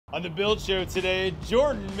On the build show today,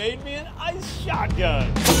 Jordan made me an ice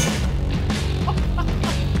shotgun.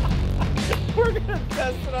 We're gonna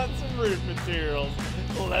test it on some roof materials.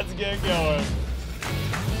 Let's get going.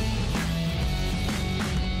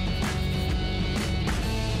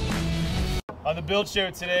 On the build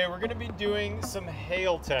show today, we're gonna be doing some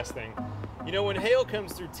hail testing. You know, when hail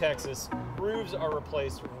comes through Texas, roofs are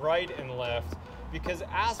replaced right and left because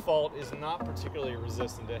asphalt is not particularly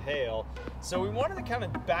resistant to hail. So we wanted to kind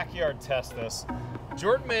of backyard test this.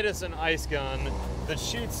 Jordan made us an ice gun that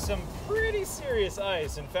shoots some pretty serious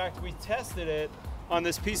ice. In fact, we tested it on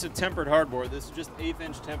this piece of tempered hardboard. This is just 1/8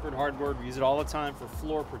 inch tempered hardboard. We use it all the time for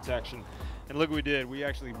floor protection. And look what we did. We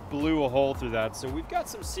actually blew a hole through that. So we've got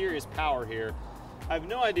some serious power here. I have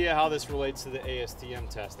no idea how this relates to the ASTM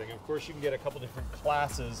testing. Of course, you can get a couple different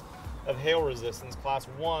classes of hail resistance. Class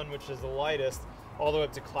 1, which is the lightest, all the way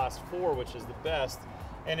up to class 4, which is the best.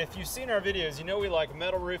 And if you've seen our videos, you know we like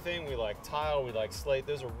metal roofing, we like tile, we like slate.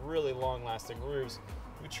 Those are really long-lasting roofs.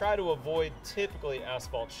 We try to avoid typically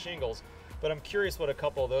asphalt shingles, but I'm curious what a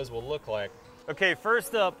couple of those will look like. Okay,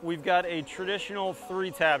 first up, we've got a traditional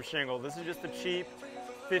 3-tab shingle. This is just a cheap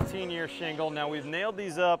 15-year shingle. Now we've nailed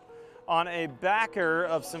these up on a backer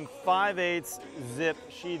of some 5/8 zip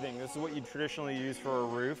sheathing. This is what you traditionally use for a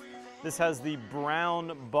roof. This has the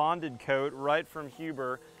brown bonded coat right from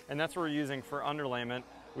Huber, and that's what we're using for underlayment.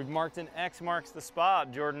 We've marked an X marks the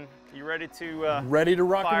spot. Jordan, you ready to rock and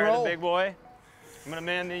roll? Fire the big boy? I'm gonna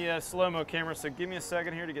man the slow-mo camera, so give me a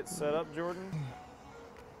second here to get set up, Jordan.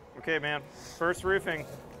 Okay, man, first roofing.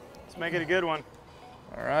 Let's make it a good one.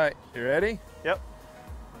 All right, you ready? Yep.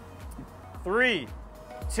 3,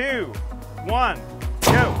 2, 1,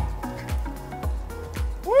 go.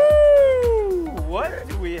 Woo! What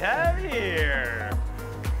do we have here?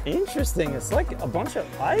 Interesting, it's like a bunch of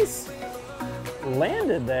ice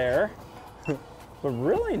landed there, but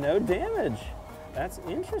really no damage. That's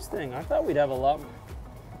interesting. I thought we'd have a lot,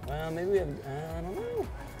 well, maybe we have, I don't know.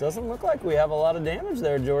 Doesn't look like we have a lot of damage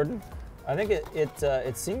there, Jordan. I think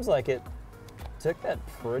it seems like it took that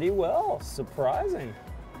pretty well, surprising.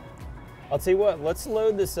 I'll tell you what, let's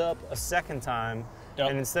load this up a second time. Yep.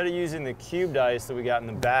 And instead of using the cubed ice that we got in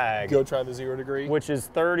the bag, go try the 0 degree, which is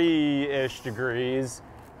 30-ish degrees,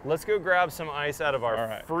 let's go grab some ice out of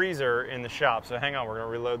our freezer in the shop. So hang on, we're gonna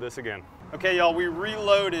reload this again. Okay, y'all, we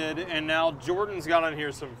reloaded, and now Jordan's got on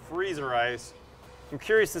here some freezer ice. I'm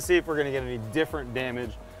curious to see if we're gonna get any different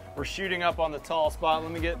damage. We're shooting up on the tall spot.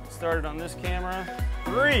 Let me get started on this camera.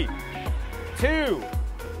 3, 2,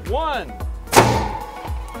 1.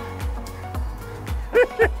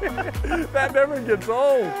 That never gets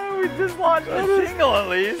old. We just launched the shingle at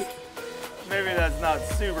least. Maybe that's not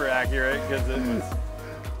super accurate because it was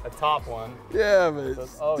a top one. Yeah, but so,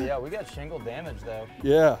 oh yeah, we got shingle damage though.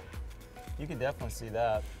 Yeah. You can definitely see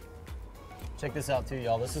that. Check this out too,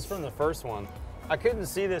 y'all. This is from the first one. I couldn't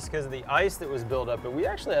see this because of the ice that was built up, but we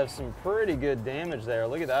actually have some pretty good damage there.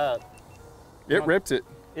 Look at that. It ripped it.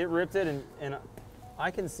 It ripped it, and I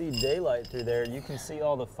can see daylight through there. You can see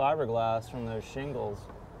all the fiberglass from those shingles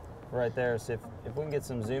right there. So if we can get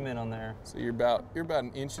some zoom in on there. So you're about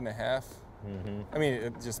 1.5 inches. I mean,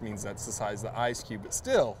 it just means that's the size of the ice cube, but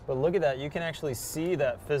still. But look at that. You can actually see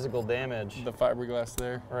that physical damage. The fiberglass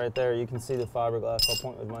there. Right there. You can see the fiberglass. I'll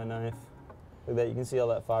point with my knife. Look at that. You can see all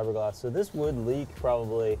that fiberglass. So this would leak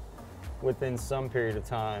probably within some period of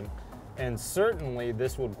time. And certainly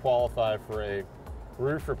this would qualify for a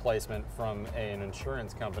roof replacement from an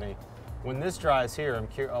insurance company. When this dries here, I'm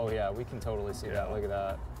curious. Oh yeah, we can totally see that. Look at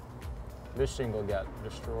that. This shingle got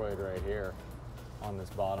destroyed right here on this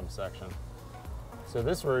bottom section. So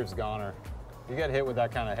this roof's goner. You get hit with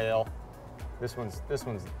that kind of hail, this one's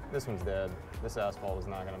dead. This asphalt is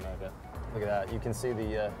not gonna make it. Look at that. You can see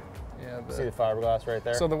the see the fiberglass right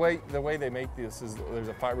there. So the way they make this is there's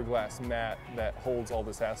a fiberglass mat that holds all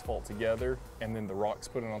this asphalt together, and then the rock's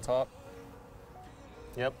put on top.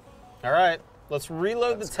 Yep. All right, let's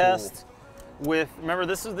reload the test with, remember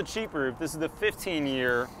this is the cheap roof, this is the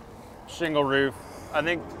 15-year shingle roof. I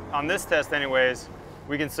think on this test anyways,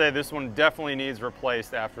 we can say this one definitely needs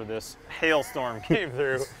replaced after this hailstorm came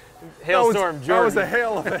through. Hailstorm Jordan. That was a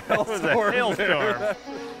hail of a hailstorm. That was a hailstorm.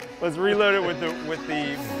 Let's reload it with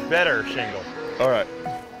the better shingle. All right.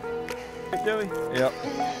 Joey? Yep.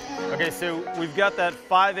 Okay, so we've got that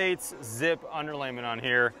 5/8 zip underlayment on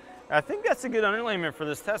here. I think that's a good underlayment for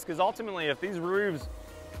this test because ultimately if these roofs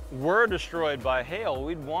were destroyed by hail,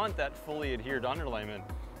 we'd want that fully adhered underlayment.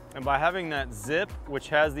 And by having that zip, which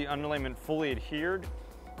has the underlayment fully adhered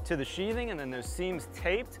to the sheathing and then those seams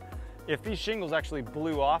taped, if these shingles actually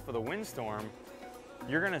blew off with a windstorm,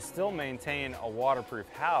 you're gonna still maintain a waterproof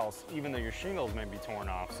house even though your shingles may be torn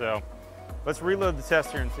off. So let's reload the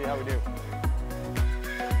tester and see how we do.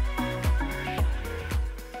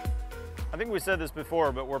 I think we said this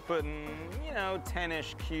before, but we're putting, you know,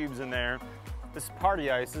 10-ish cubes in there. This is party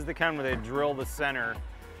ice. This is the kind where they drill the center.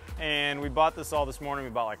 And we bought this all this morning.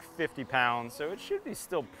 We bought like 50 pounds. So it should be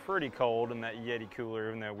still pretty cold in that Yeti cooler,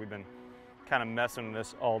 even though we've been kind of messing with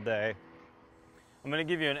this all day. I'm gonna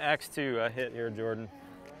give you an X2 hit here, Jordan.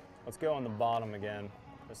 Let's go on the bottom again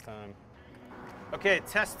this time. Okay,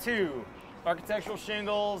 test 2. Architectural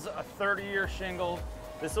shingles, a 30-year shingle.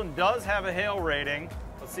 This one does have a hail rating.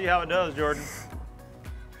 Let's see how it does, Jordan.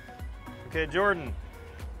 Okay, Jordan.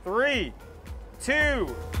 3, 2,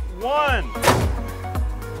 1.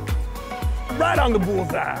 Right on the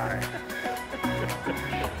bullseye.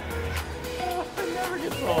 Oh, it never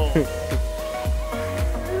gets old.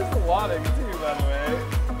 Here's the wadding too, by the way.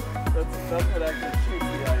 That's what actually shoots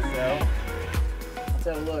the ice out. Let's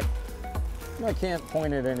have a look. I can't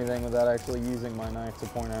point at anything without actually using my knife to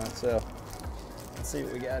point at it, so let's see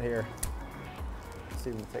what we got here. Let's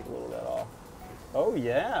see if we can take a little of that off. Oh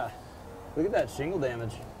yeah, look at that shingle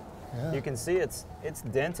damage. Yeah. You can see it's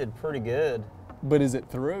dented pretty good. But is it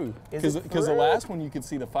through? Because the last one you could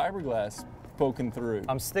see the fiberglass poking through.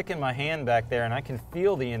 I'm sticking my hand back there and I can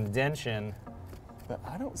feel the indention. But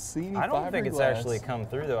I don't see any fiberglass. I don't think it's actually come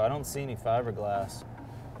through though. I don't see any fiberglass.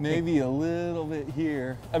 Maybe a little bit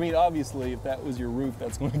here. I mean, obviously, if that was your roof,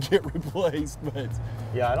 that's going to get replaced. But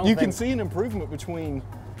yeah, I don't. You can see an improvement between.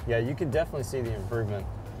 Yeah, you can definitely see the improvement.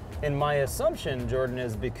 And my assumption, Jordan,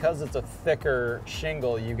 is because it's a thicker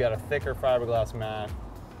shingle, you've got a thicker fiberglass mat,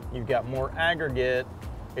 you've got more aggregate.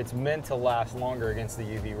 It's meant to last longer against the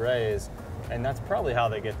UV rays, and that's probably how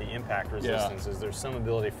they get the impact resistance. Is there's some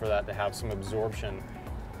ability for that to have some absorption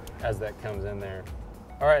as that comes in there.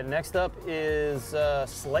 All right, next up is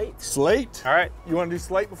slate. Slate? All right. You want to do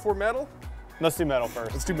slate before metal? Let's do metal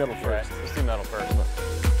first. Let's do metal first. Right, let's do metal first.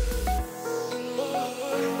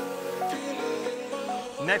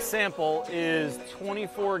 Next sample is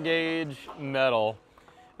 24 gauge metal.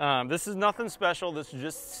 This is nothing special. This is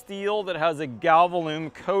just steel that has a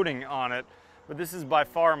galvalume coating on it. But this is by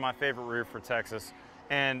far my favorite roof for Texas.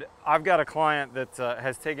 And I've got a client that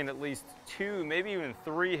has taken at least 2, maybe even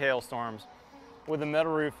 3 hailstorms with a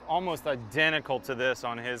metal roof almost identical to this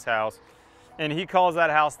on his house. And he calls that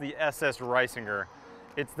house the SS Reisinger.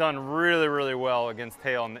 It's done really, really well against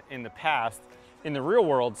hail in the past, in the real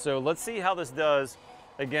world. So let's see how this does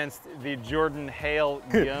against the Jordan hail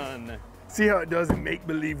gun. See how it does in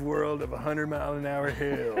make-believe world of 100-mile-an-hour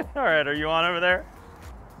hail. All right, are you on over there?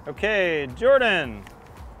 Okay, Jordan.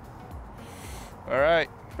 All right.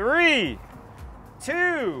 3,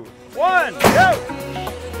 2, 1, go!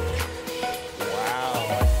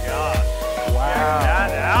 Wow.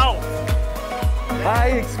 That out. I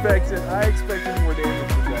expected more damage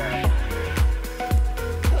than that.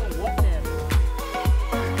 What damage?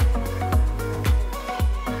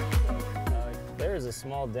 There's a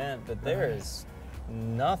small dent, but there is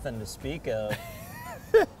nothing to speak of.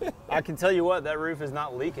 I can tell you what, that roof is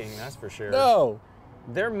not leaking, that's for sure. No.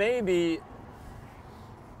 There may be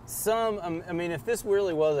some, I mean, if this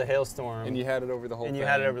really was a hailstorm. And you had it over the whole thing. And you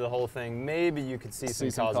had it over the whole thing, maybe you could see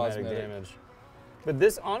some cosmetic damage. But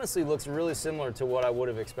this honestly looks really similar to what I would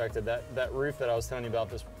have expected. That roof that I was telling you about,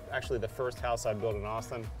 this actually the first house I built in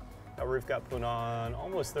Austin, that roof got put on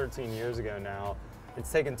almost 13 years ago now.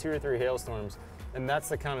 It's taken 2 or 3 hailstorms, and that's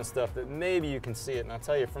the kind of stuff that maybe you can see it. And I'll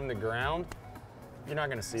tell you, from the ground, you're not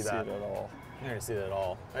gonna see that at all. You're not gonna see that at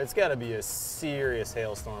all. It's gotta be a serious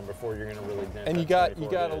hailstorm before you're gonna really dent. And you got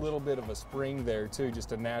a little bit of a spring there too,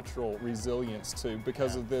 just a natural resilience too,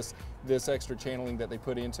 because of this extra channeling that they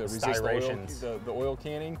put into resist oil, the oil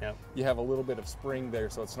canning. Yep. You have a little bit of spring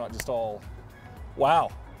there, so it's not just all.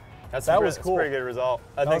 Wow, that was cool. That's a pretty good result.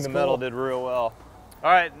 I think the metal did real well.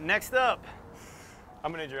 All right, next up,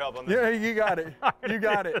 I'm gonna need your help on this. Yeah, you got it. You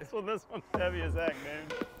got it. This one's heavy as heck,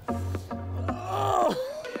 dude. Oh.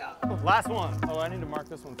 Last one. Oh, I need to mark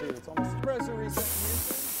this one too. It's almost pressure reset.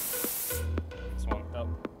 This one. Up.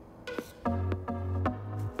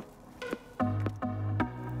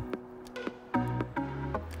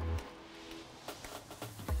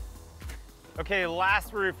 Okay,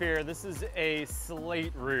 last roof here. This is a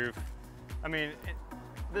slate roof. I mean,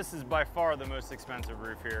 this is by far the most expensive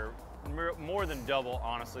roof here. More than double,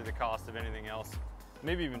 honestly, the cost of anything else.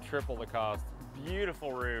 Maybe even triple the cost.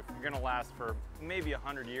 Beautiful roof. You're gonna last for maybe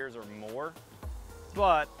 100 years or more.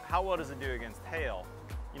 But how well does it do against hail?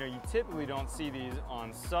 You know, you typically don't see these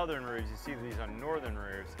on southern roofs, you see these on northern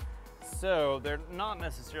roofs. So they're not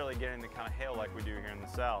necessarily getting the kind of hail like we do here in the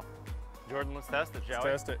south. Jordan, let's test it, shall we?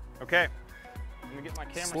 Let's test it. Okay. Let me get my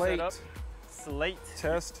camera set up. Slate.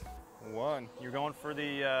 Test 1. You're going for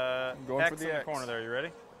the X in the corner there. You ready?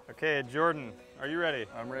 Okay, Jordan, are you ready?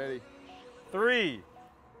 I'm ready. 3,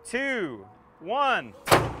 2, 1.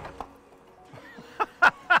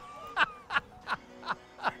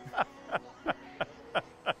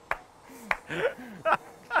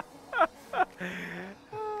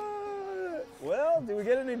 Well, did we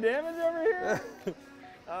get any damage over here?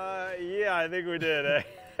 Yeah, I think we did.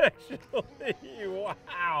 Actually,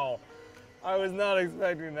 wow. I was not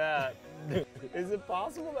expecting that. Is it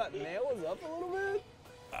possible that nail is up a little bit?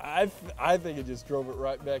 I think it just drove it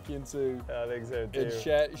right back into. I think so too.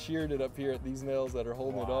 It sheared it up here at these nails that are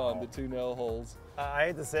holding it on, the 2 nail holes. I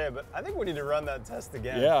hate to say it, but I think we need to run that test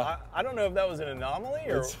again. Yeah. I don't know if that was an anomaly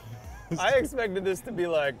or I expected this to be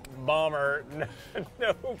like bomber,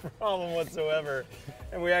 no problem whatsoever.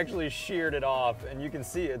 And we actually sheared it off, and you can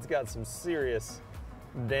see it's got some serious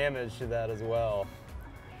damage to that as well.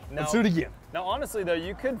 Now, let's do it again. Now, honestly though,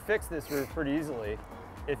 you could fix this roof pretty easily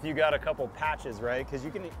if you got a couple patches, right? Because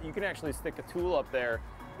you can actually stick a tool up there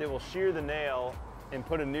that will shear the nail and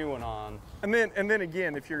put a new one on. And then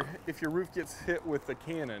again, if your roof gets hit with the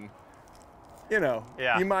cannon, you know,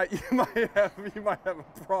 yeah, you might have a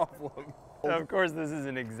problem. Of course, this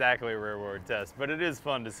isn't exactly a rear ward test, but it is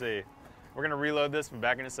fun to see. We're gonna reload this. We'll be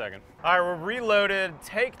back in a second. All right, we're reloaded.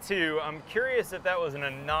 Take 2. I'm curious if that was an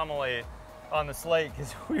anomaly on the slate,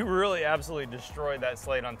 because we really absolutely destroyed that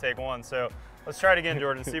slate on take 1. So let's try it again,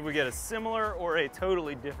 Jordan, see if we get a similar or a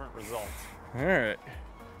totally different result. All right.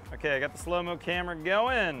 Okay, I got the slow-mo camera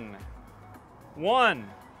going. 1,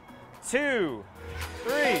 2,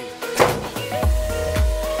 3.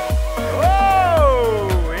 Whoa,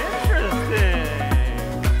 interesting.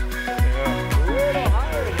 Yeah. A little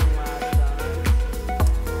higher than last time.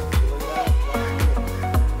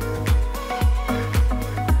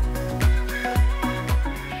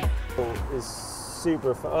 Look at that. Is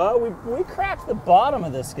super fun. Oh, we cracked the bottom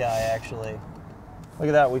of this guy actually. Look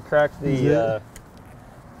at that, we cracked the.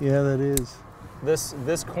 Yeah, that is.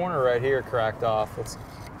 This corner right here cracked off.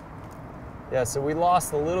 Yeah, so we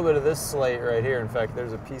lost a little bit of this slate right here. In fact,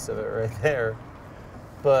 there's a piece of it right there.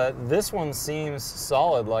 But this one seems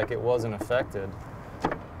solid, like it wasn't affected,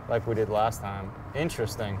 like we did last time.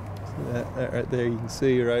 Interesting. That right there, you can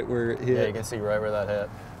see right where it hit. Yeah, you can see right where that hit.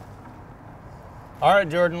 All right,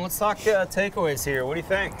 Jordan, let's talk takeaways here. What do you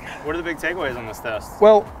think? What are the big takeaways on this test?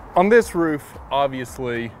 Well, on this roof,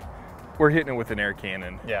 obviously, we're hitting it with an air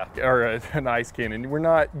cannon. Yeah. Or an ice cannon. We're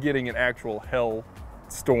not getting an actual hail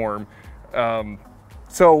storm.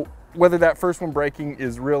 So whether that first one breaking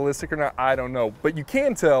is realistic or not, I don't know. But you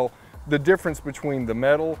can tell the difference between the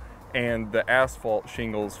metal and the asphalt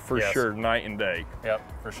shingles for sure, night and day. Yep,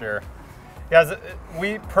 for sure. Guys,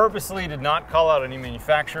 we purposely did not call out any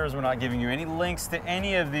manufacturers. We're not giving you any links to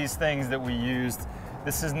any of these things that we used.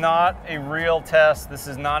 This is not a real test. This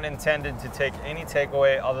is not intended to take any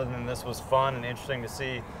takeaway other than this was fun and interesting to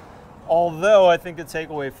see. Although I think the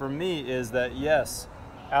takeaway for me is that yes,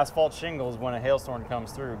 asphalt shingles, when a hailstorm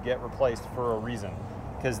comes through, get replaced for a reason,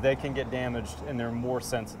 because they can get damaged and they're more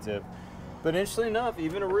sensitive. But interestingly enough,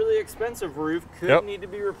 even a really expensive roof could need to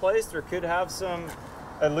be replaced or could have some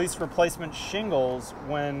at least replacement shingles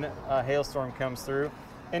when a hailstorm comes through.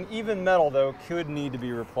 And even metal, though, could need to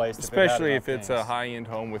be replaced. Especially if it's a high-end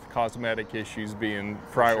home with cosmetic issues being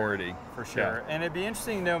priority. For sure. Yeah. And it'd be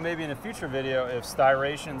interesting to know maybe in a future video if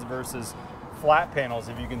styrations versus flat panels,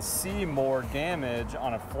 if you can see more damage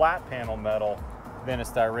on a flat panel metal than a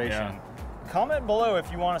styration. Yeah. Comment below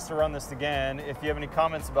if you want us to run this again, if you have any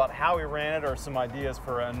comments about how we ran it or some ideas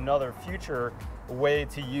for another future way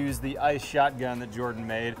to use the ice shotgun that Jordan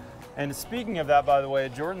made. And speaking of that, by the way,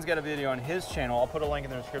 Jordan's got a video on his channel. I'll put a link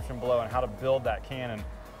in the description below on how to build that cannon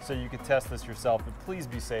so you can test this yourself. But please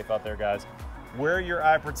be safe out there, guys. Wear your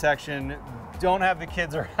eye protection. Don't have the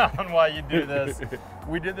kids around while you do this.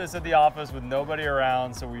 We did this at the office with nobody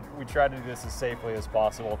around, so we tried to do this as safely as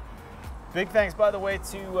possible. Big thanks, by the way,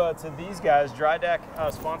 to these guys. Dry Deck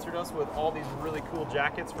sponsored us with all these really cool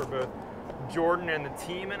jackets for both Jordan and the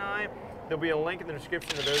team and I. There'll be a link in the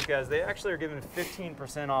description to those guys. They actually are giving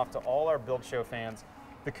 15% off to all our Build Show fans.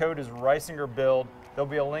 The code is RICINGERBUILD. There'll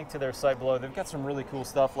be a link to their site below. They've got some really cool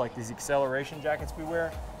stuff like these acceleration jackets we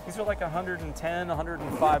wear. These are like 110,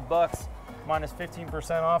 105 bucks minus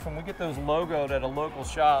 15% off, and we get those logoed at a local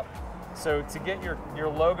shop. So to get your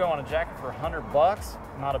logo on a jacket for 100 bucks,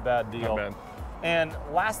 not a bad deal. Not bad. And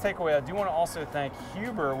last takeaway, I do want to also thank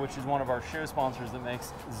Huber, which is one of our show sponsors that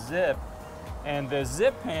makes Zip. And the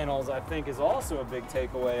zip panels, I think, is also a big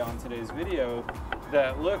takeaway on today's video.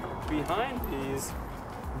 That look behind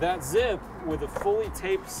that zip with a fully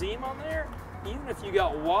taped seam on there, even if you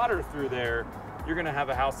got water through there, you're gonna have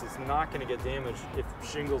a house that's not gonna get damaged if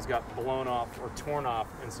shingles got blown off or torn off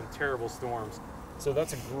in some terrible storms. So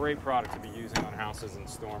that's a great product to be using on houses in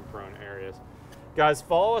storm-prone areas. Guys,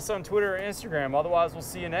 follow us on Twitter or Instagram. Otherwise, we'll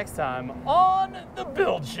see you next time on The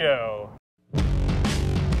Build Show.